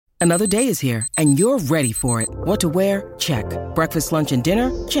Another day is here, and you're ready for it. What to wear? Check. Breakfast, lunch, and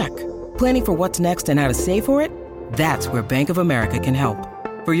dinner? Check. Planning for what's next and how to save for it? That's where Bank of America can help.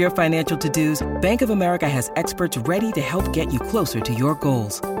 For your financial to-dos, Bank of America has experts ready to help get you closer to your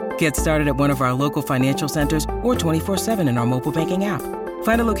goals. Get started at one of our local financial centers or 24/7 in our mobile banking app.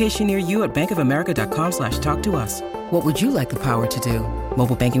 Find a location near you at bankofamerica.com/talktous. What would you like the power to do?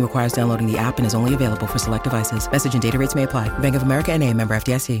 Mobile banking requires downloading the app and is only available for select devices. Message and data rates may apply. Bank of America N.A., member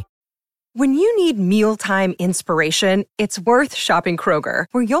FDIC. When you need mealtime inspiration, it's worth shopping Kroger,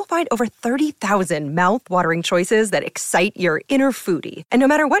 where you'll find over 30,000 mouth-watering choices that excite your inner foodie. And no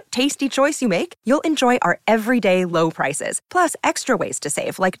matter what tasty choice you make, you'll enjoy our everyday low prices, plus extra ways to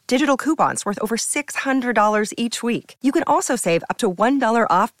save, like digital coupons worth over $600 each week. You can also save up to $1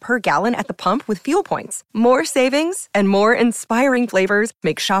 off per gallon at the pump with fuel points. More savings and more inspiring flavors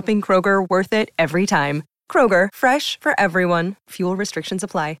make shopping Kroger worth it every time. Kroger, fresh for everyone. Fuel restrictions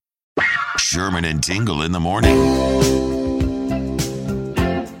apply. Sherman and Tingle in the morning.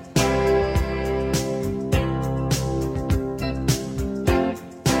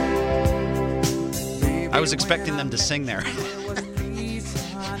 I was expecting them to sing there.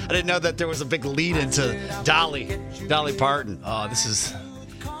 I didn't know that there was a big lead into Dolly Parton. Oh, this is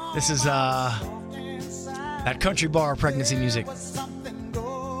that country bar pregnancy music.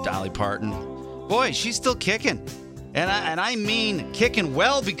 Dolly Parton. Boy, she's still kicking. And I mean kicking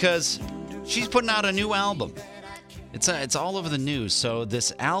well, because she's putting out a new album. It's all over the news. So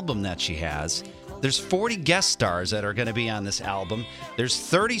this album that she has, there's 40 guest stars that are going to be on this album. There's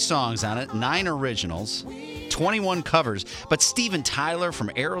 30 songs on it, 9 originals, 21 covers. But Steven Tyler from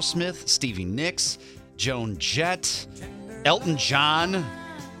Aerosmith, Stevie Nicks, Joan Jett, Elton John.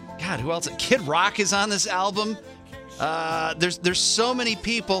 God, who else? Kid Rock is on this album. There's so many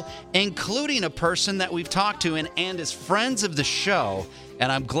people, including a person that we've talked to and is friends of the show,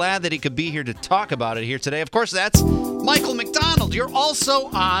 and I'm glad that he could be here to talk about it here today. Of course, that's Michael McDonald. You're also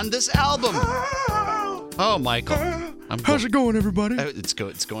on this album. Oh, Michael. How's it going, everybody? It's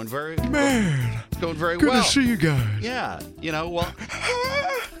going very Man, it's going very good well. to see you guys. Yeah, well,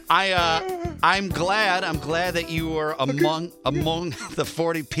 I'm glad that you were among the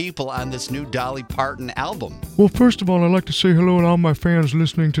 40 people on this new Dolly Parton album. Well, first of all, I'd like to say hello to all my fans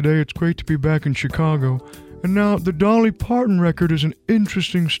listening today. It's great to be back in Chicago. And now, the Dolly Parton record is an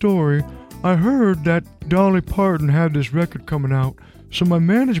interesting story. I heard that Dolly Parton had this record coming out, so my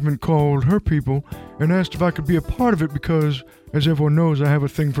management called her people and asked if I could be a part of it because, as everyone knows, I have a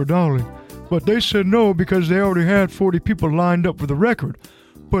thing for Dolly. But they said no because they already had 40 people lined up for the record.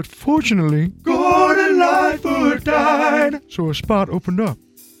 But fortunately, Gordon Lightfoot died, so a spot opened up.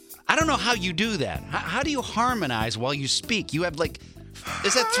 I don't know how you do that. How do you harmonize while you speak? You have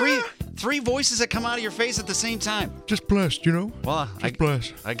is that three voices that come out of your face at the same time? Just blessed, you know? Well, Just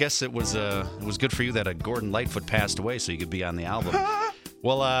blessed. I guess it was good for you that Gordon Lightfoot passed away so you could be on the album.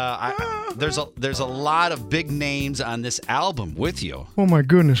 Well, there's a lot of big names on this album with you. Oh, my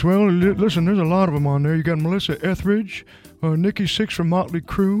goodness. Well, listen, there's a lot of them on there. You got Melissa Etheridge, Nikki Sixx from Motley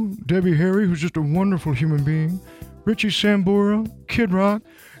Crue, Debbie Harry, who's just a wonderful human being, Richie Sambora, Kid Rock,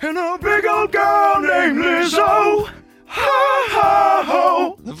 and a big old girl named Lizzo. Ha, ha,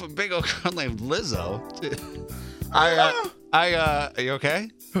 ho. A big old girl named Lizzo? Are you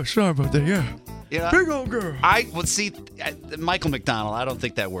okay? Oh, sorry about that, yeah. Big old girl. Michael McDonald, I don't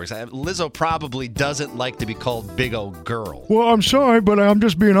think that works. Lizzo probably doesn't like to be called big old girl. Well, I'm sorry, but I'm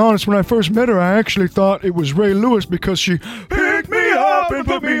just being honest. When I first met her, I actually thought it was Ray Lewis because she picked me up and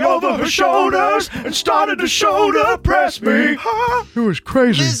put me over her shoulders and started to shoulder press me. It was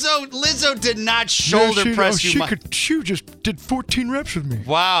crazy. Lizzo did not shoulder press you. She just did 14 reps with me.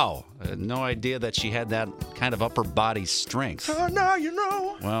 Wow. I had no idea that she had that kind of upper body strength. Now you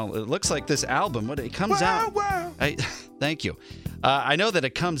know. Well, it looks like this album, when it comes out... Thank you. I know that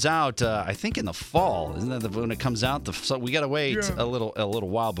it comes out, I think, in the fall. Isn't that when it comes out? So we got to wait a little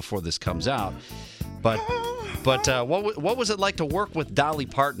while before this comes out. But what was it like to work with Dolly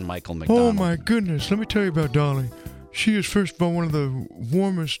Parton, Michael McDonald? Oh, my goodness. Let me tell you about Dolly. She is, first of all, one of the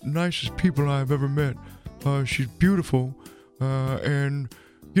warmest, nicest people I've ever met. She's beautiful, and...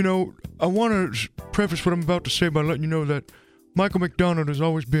 You know, I want to preface what I'm about to say by letting you know that Michael McDonald has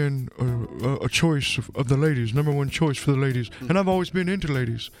always been a choice of the ladies, number one choice for the ladies. And I've always been into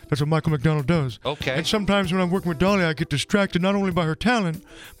ladies. That's what Michael McDonald does. Okay. And sometimes when I'm working with Dolly, I get distracted not only by her talent,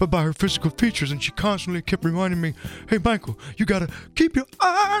 but by her physical features. And she constantly kept reminding me, hey, Michael, you got to keep your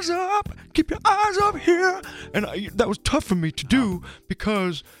eyes up here. And that was tough for me to do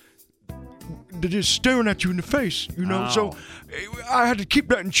because... they're just staring at you in the face, you know? Oh. So I had to keep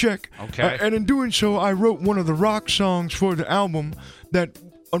that in check. Okay. And in doing so, I wrote one of the rock songs for the album that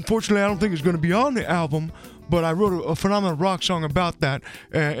unfortunately, I don't think it's going to be on the album, but I wrote a phenomenal rock song about that.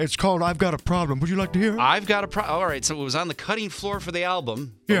 It's called I've Got a Problem. Would you like to hear it? I've got a problem. All right, so it was on the cutting floor for the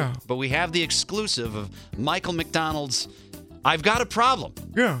album. Yeah. But we have the exclusive of Michael McDonald's I've Got a Problem.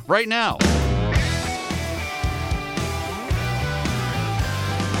 Yeah. Right now.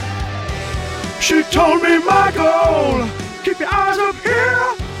 She told me, Michael, keep your eyes up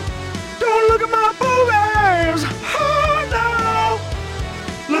here. Don't look at my boobies. Oh, no.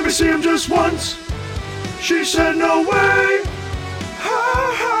 Let me see him just once. She said, no way.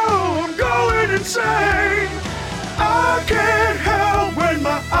 Oh, I'm going insane. I can't help when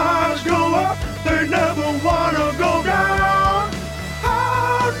my eyes go up. They never want to go down.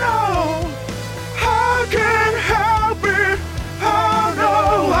 Oh, no. I can't help it. Oh,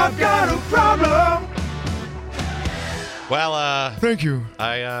 no. I've got a problem. Well, Thank you.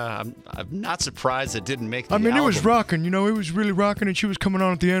 I'm not surprised it didn't make the album. It was rocking, it was really rocking, and she was coming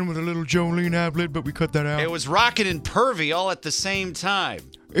on at the end with a little Jolene ad-lib, but we cut that out. It was rocking and pervy all at the same time.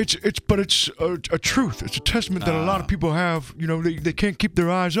 It's a truth. It's a testament that a lot of people have, they can't keep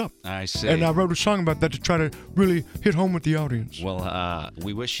their eyes up. I see. And I wrote a song about that to try to really hit home with the audience. Well,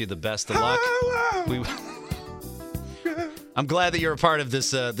 we wish you the best of luck. I'm glad that you're a part of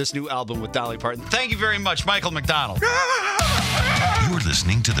this new album with Dolly Parton. Thank you very much, Michael McDonald. You're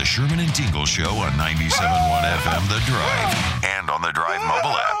listening to the Sherman and Tingle Show on 97.1 FM The Drive and on the Drive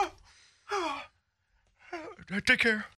mobile app. Take care.